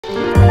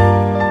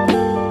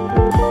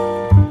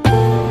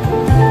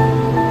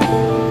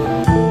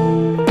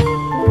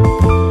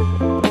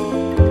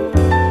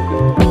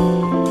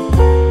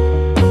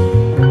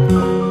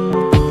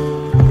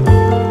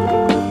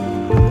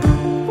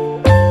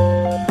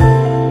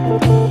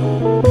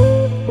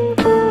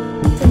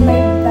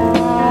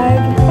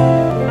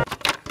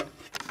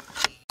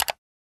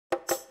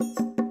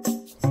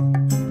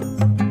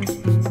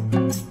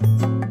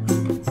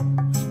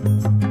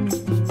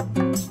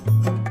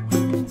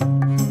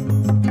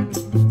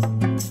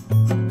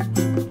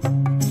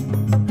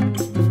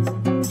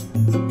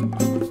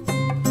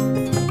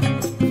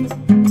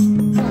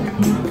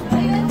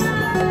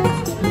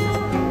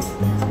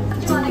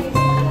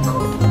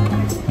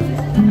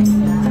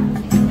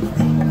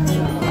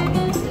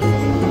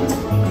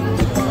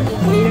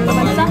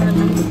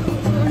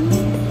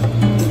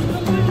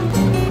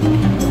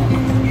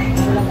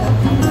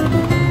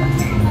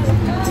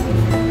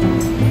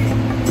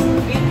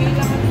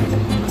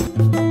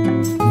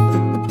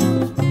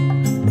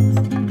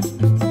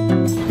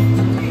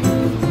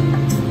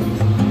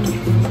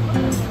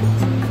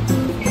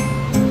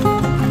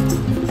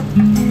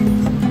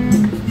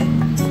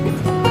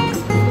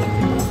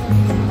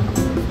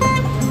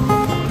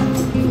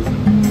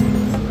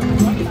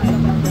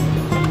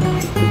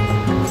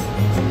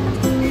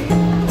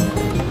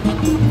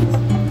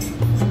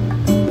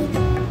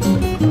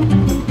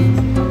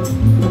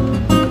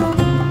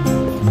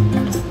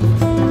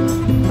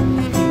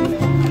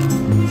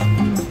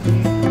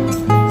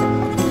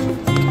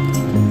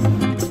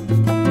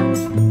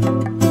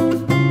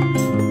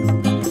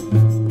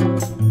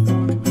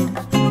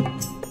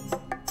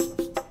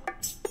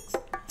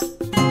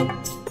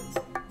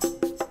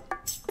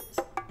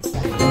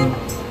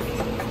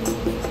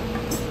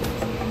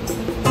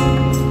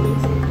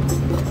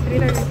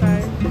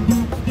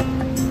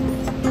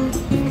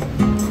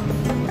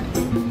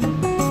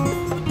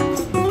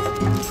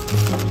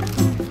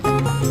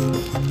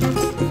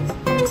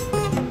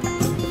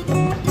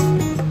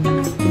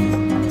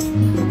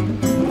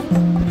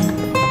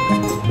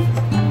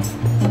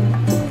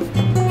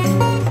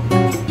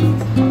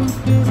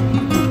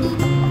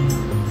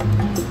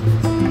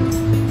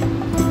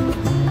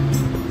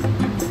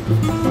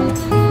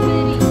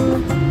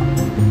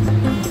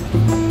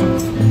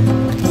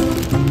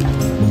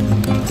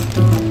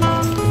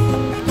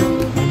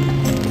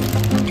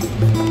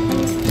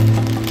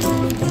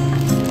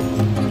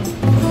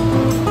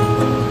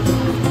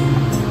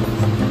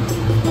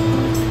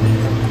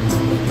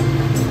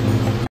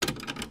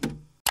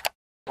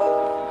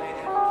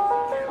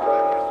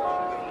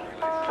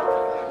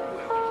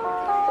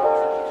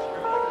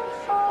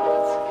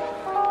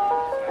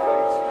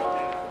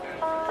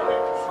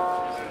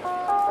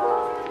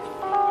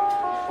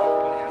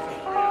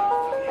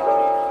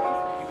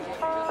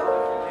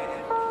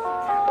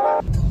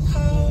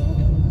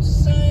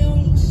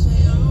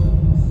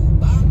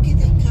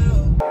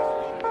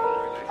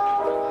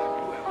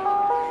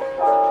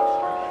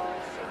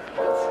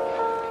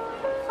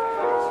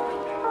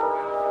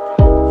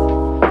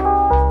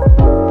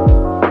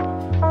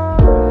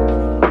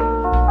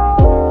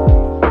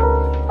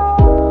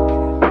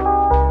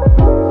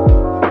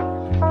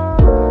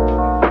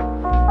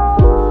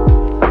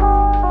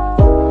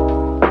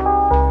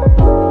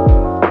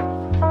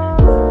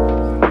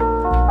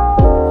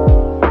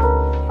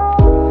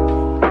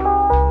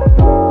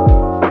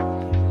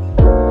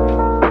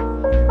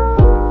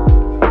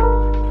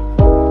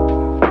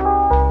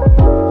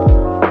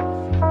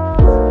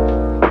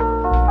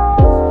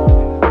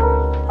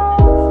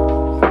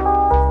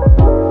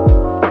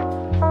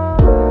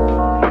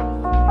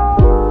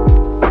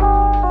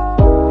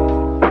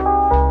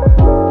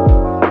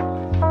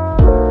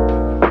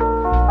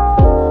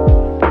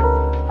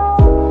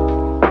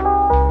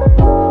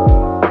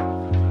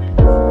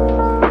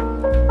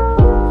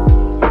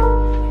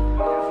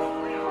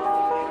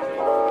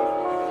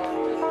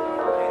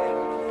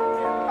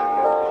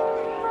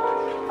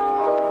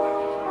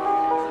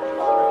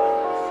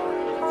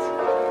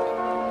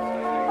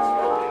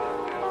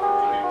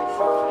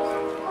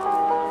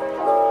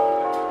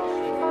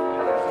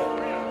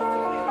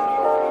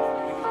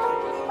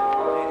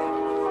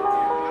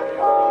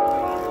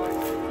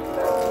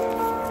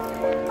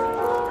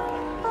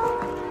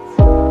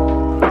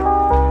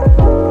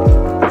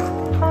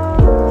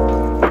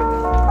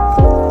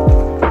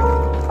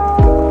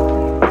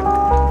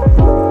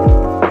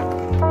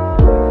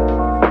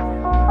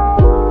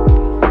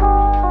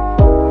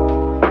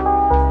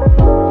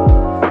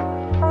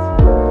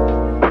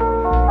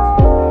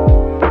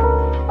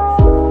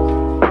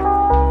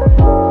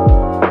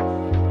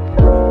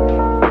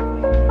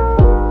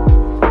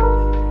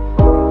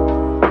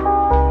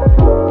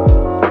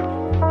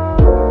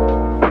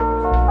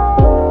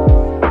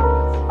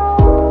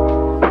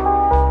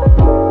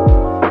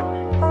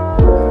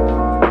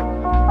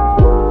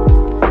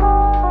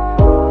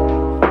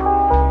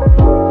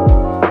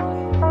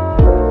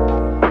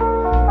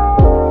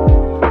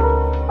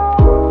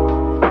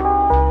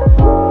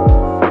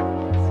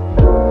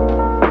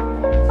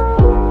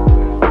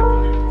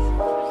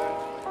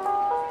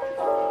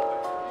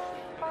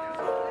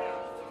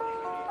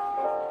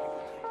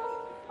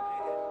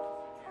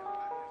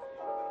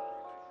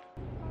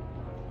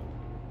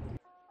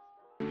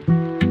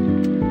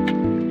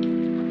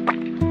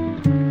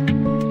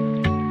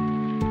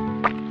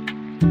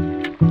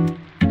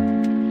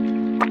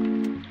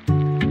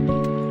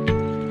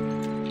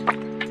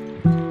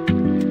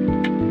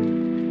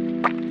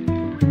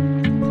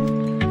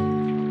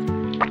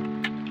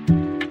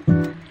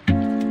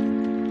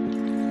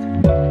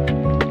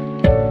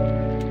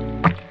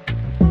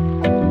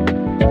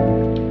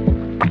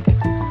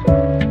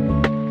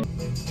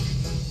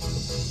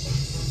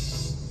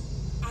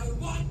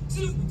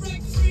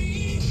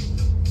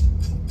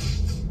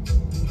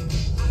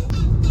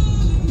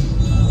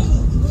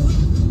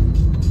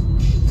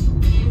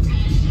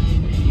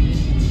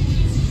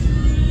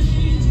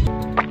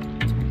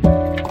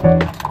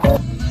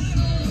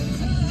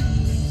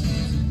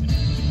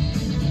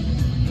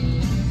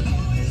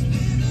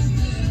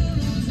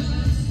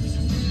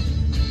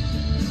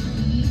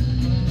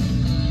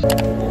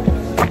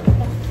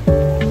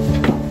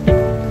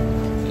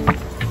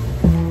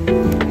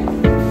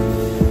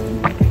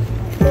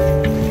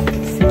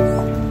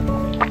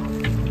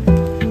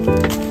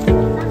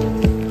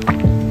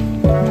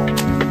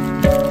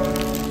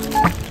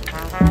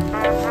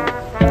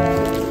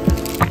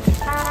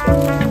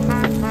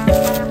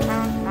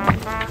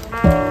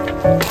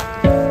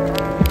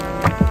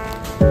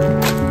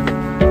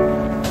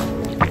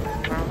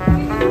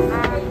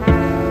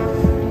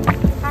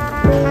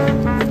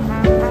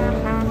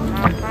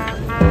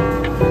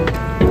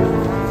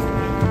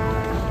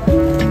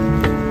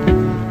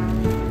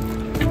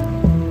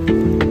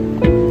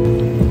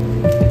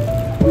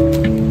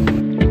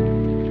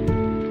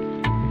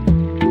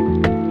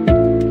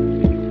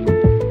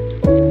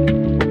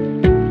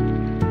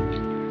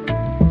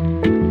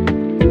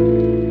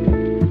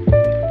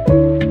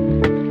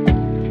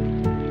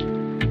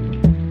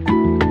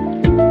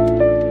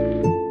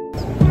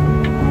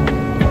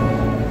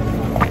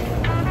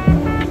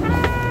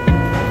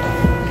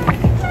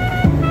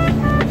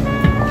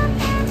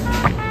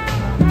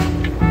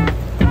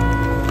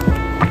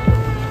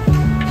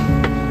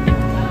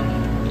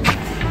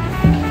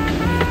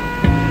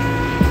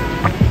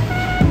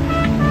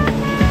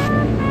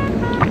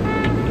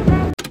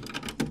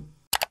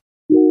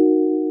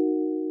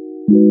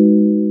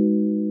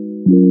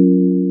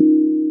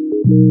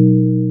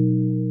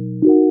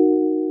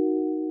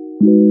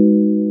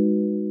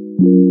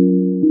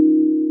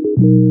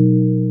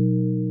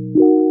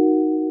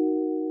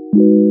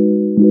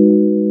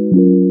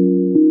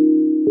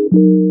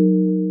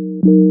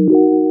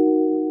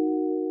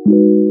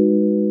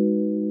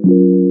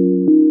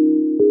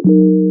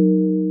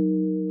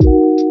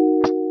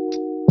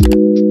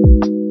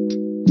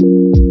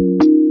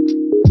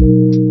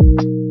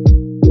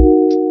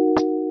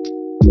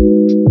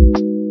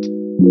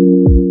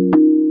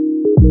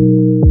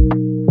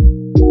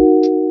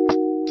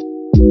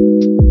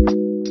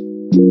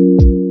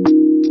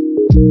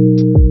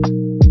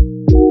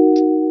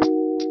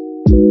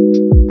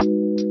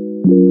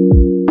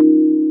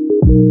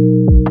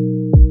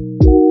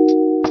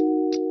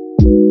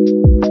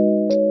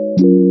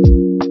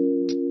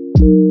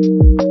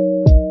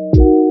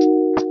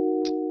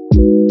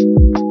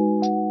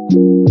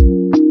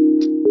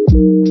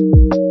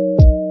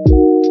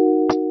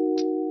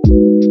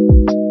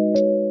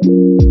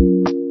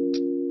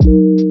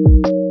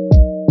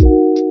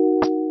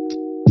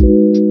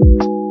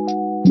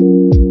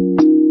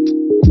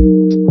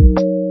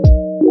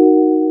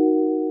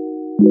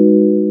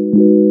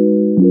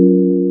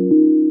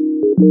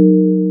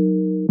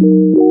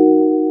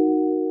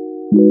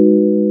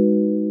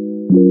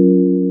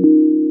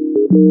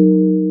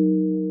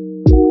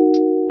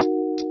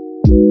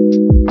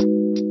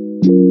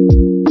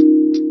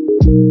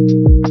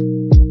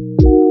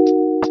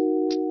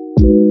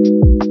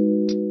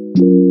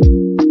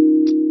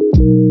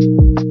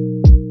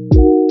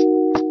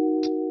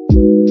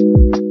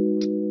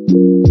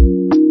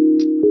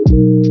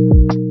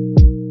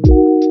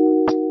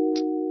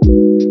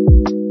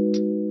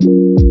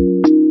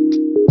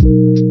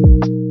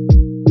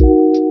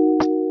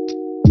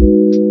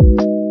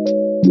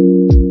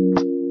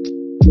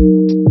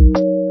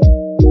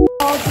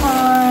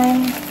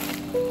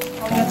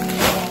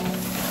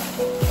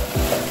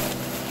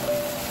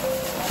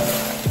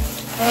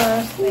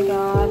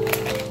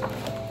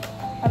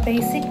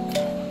Basic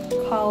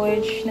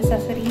college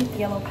necessity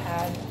yellow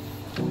pad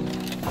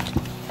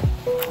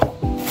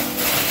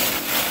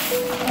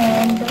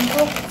and the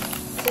books.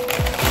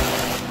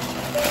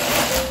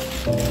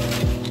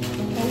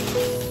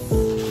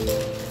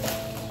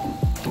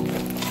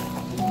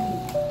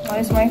 One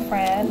is my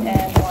friend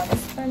and one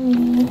is for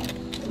me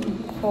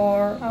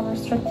for our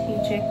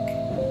strategic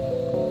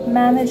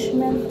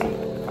management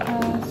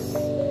class.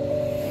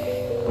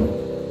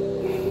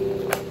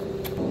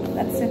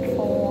 That's it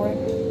for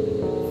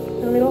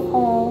the little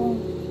haul.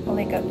 Oh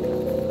my god,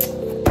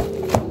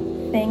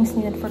 things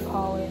needed for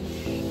college.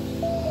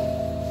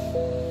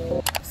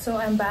 So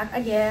I'm back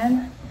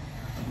again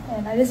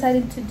and I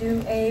decided to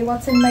do a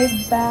what's in my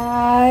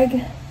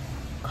bag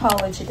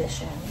college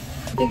edition.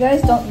 If you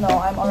guys don't know,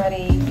 I'm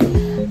already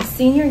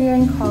senior year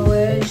in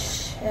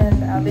college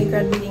and I'll be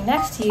graduating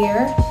next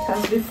year,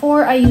 because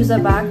before I use a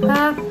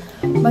backpack,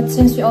 but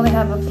since we only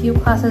have a few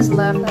classes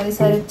left, I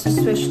decided to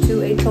switch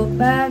to a tote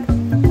bag.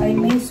 I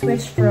may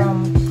switch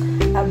from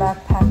a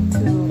backpack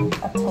to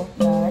a tote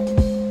bag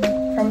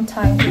from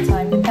time to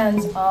time,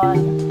 depends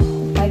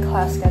on my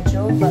class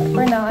schedule, but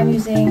for now I'm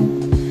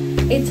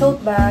using a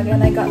tote bag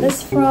and I got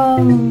this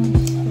from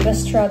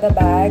Vestrada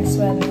Bags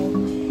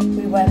when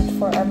we went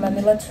for our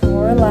Manila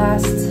tour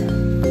last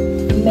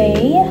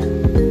May.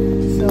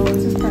 So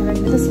this is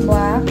perfect. This is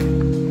black.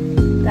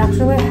 It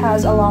actually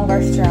has a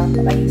longer strap,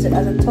 but I use it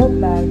as a tote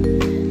bag.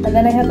 And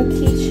then I have a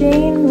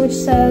keychain which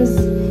says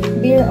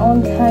 "Be your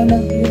own kind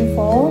of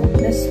beautiful."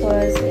 This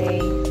was a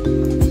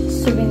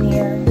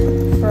souvenir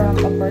from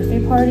a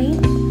birthday party,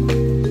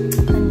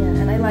 and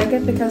yeah, and I like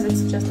it because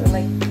it's just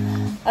like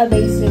a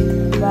basic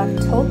black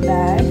tote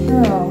bag.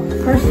 Oh,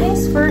 first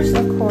things first,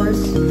 of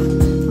course,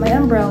 my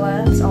umbrella.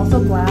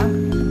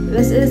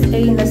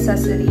 a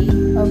necessity,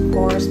 of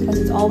course, because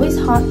it's always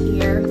hot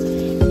here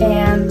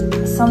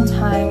and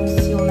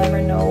sometimes you'll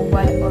never know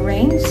when it will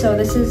rain. So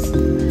this is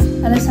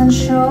an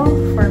essential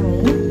for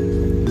me.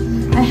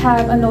 I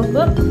have a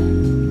notebook.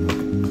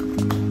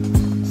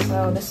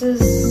 So this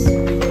is,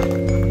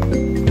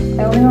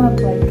 I only have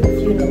like a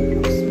few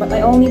notebooks, but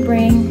I only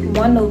bring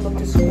one notebook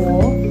to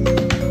school.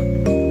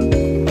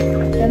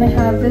 Then I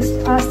have this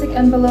plastic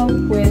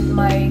envelope with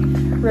my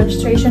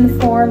registration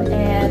form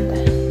and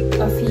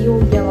a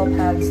few yellow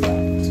pads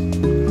left.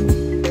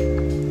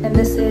 And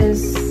this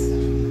is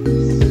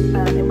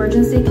an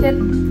emergency kit,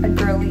 a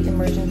girly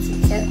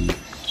emergency kit.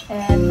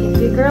 And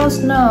if you girls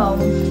know,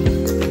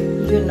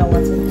 you know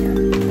what's in here.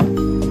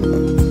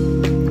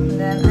 And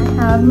then I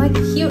have my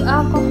cute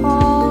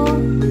alcohol.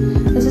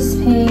 This is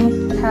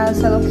pink. It has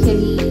Hello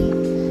Kitty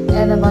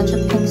and a bunch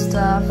of pink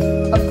stuff.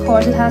 Of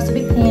course, it has to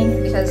be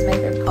pink because my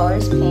favorite color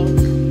is pink.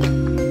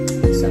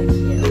 So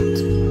cute.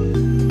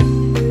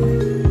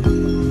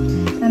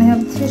 And I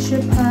have a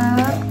tissue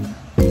pack.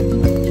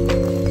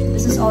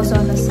 This is also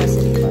a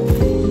necessity for me.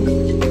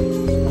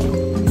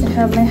 I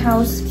have my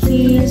house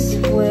keys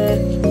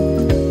with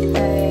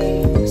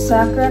a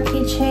sakura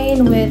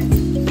keychain with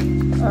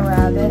a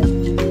rabbit.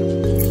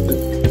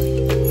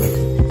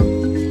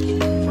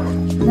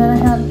 And then I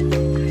have a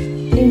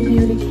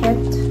beauty kit.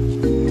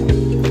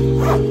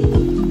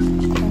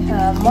 I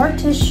have more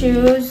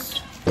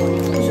tissues,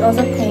 which is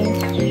also pink.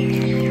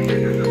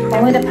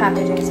 Only the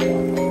packaging is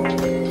pink.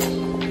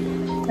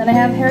 Then I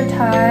have hair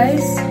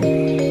ties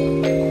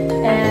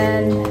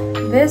and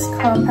this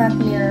compact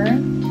mirror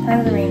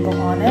has a rainbow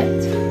on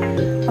it.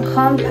 A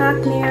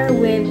compact mirror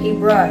with a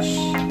brush.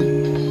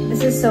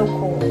 This is so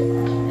cool.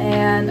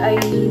 And I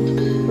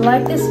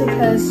like this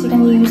because you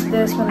can use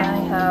this when I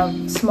have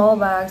small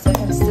bags. I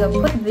can still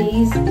put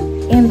these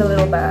in the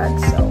little bag.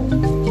 So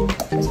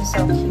this is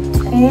so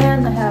cute.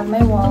 And I have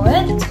my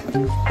wallet.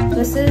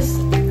 This is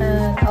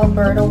an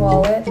Alberta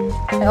wallet.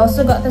 I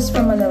also got this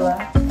from Manila.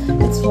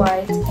 It's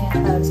white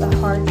and has a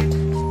heart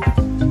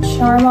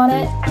charm on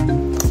it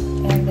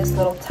and this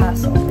little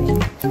tassel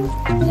thing.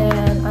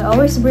 And I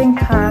always bring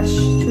cash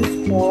to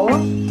school.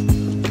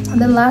 And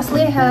then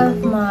lastly, I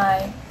have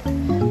my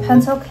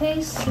pencil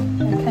case.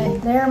 Okay,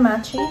 they're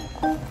matchy.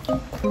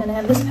 And I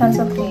have this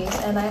pencil case.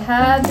 And I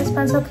had this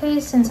pencil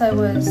case since I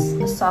was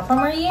a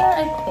sophomore year,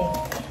 I think.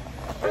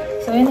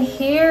 So in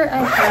here,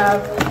 I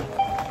have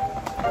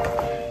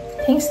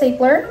pink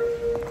stapler,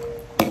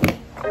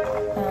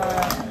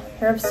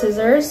 pair of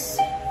scissors,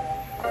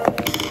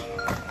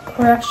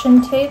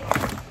 correction tape,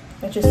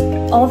 which is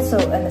also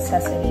a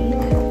necessity,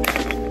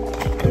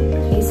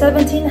 a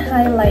 17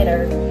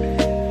 highlighter.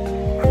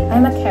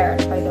 I'm a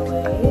carrot, by the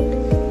way.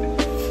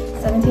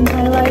 17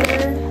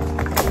 highlighter,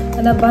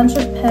 and a bunch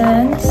of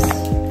pens,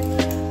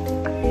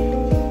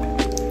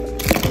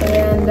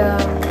 and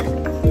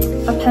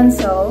a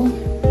pencil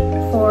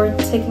for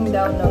taking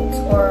down notes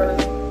or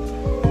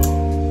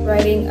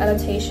writing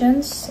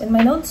annotations in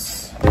my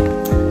notes.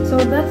 So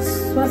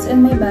that's what's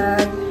in my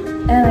bag.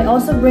 And I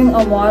also bring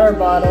a water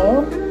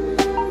bottle,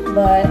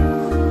 but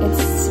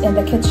it's in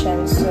the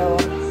kitchen. So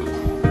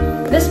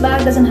this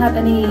bag doesn't have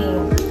any,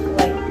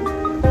 like,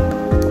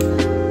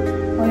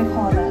 what do you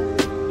call that?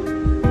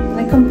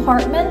 Like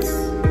compartments?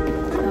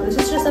 No, this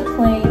is just a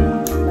plain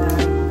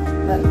bag,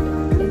 but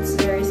it's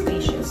very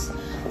spacious.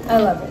 I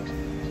love it.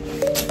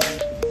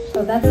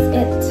 So that's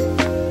it.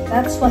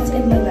 That's what's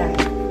in my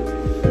bag.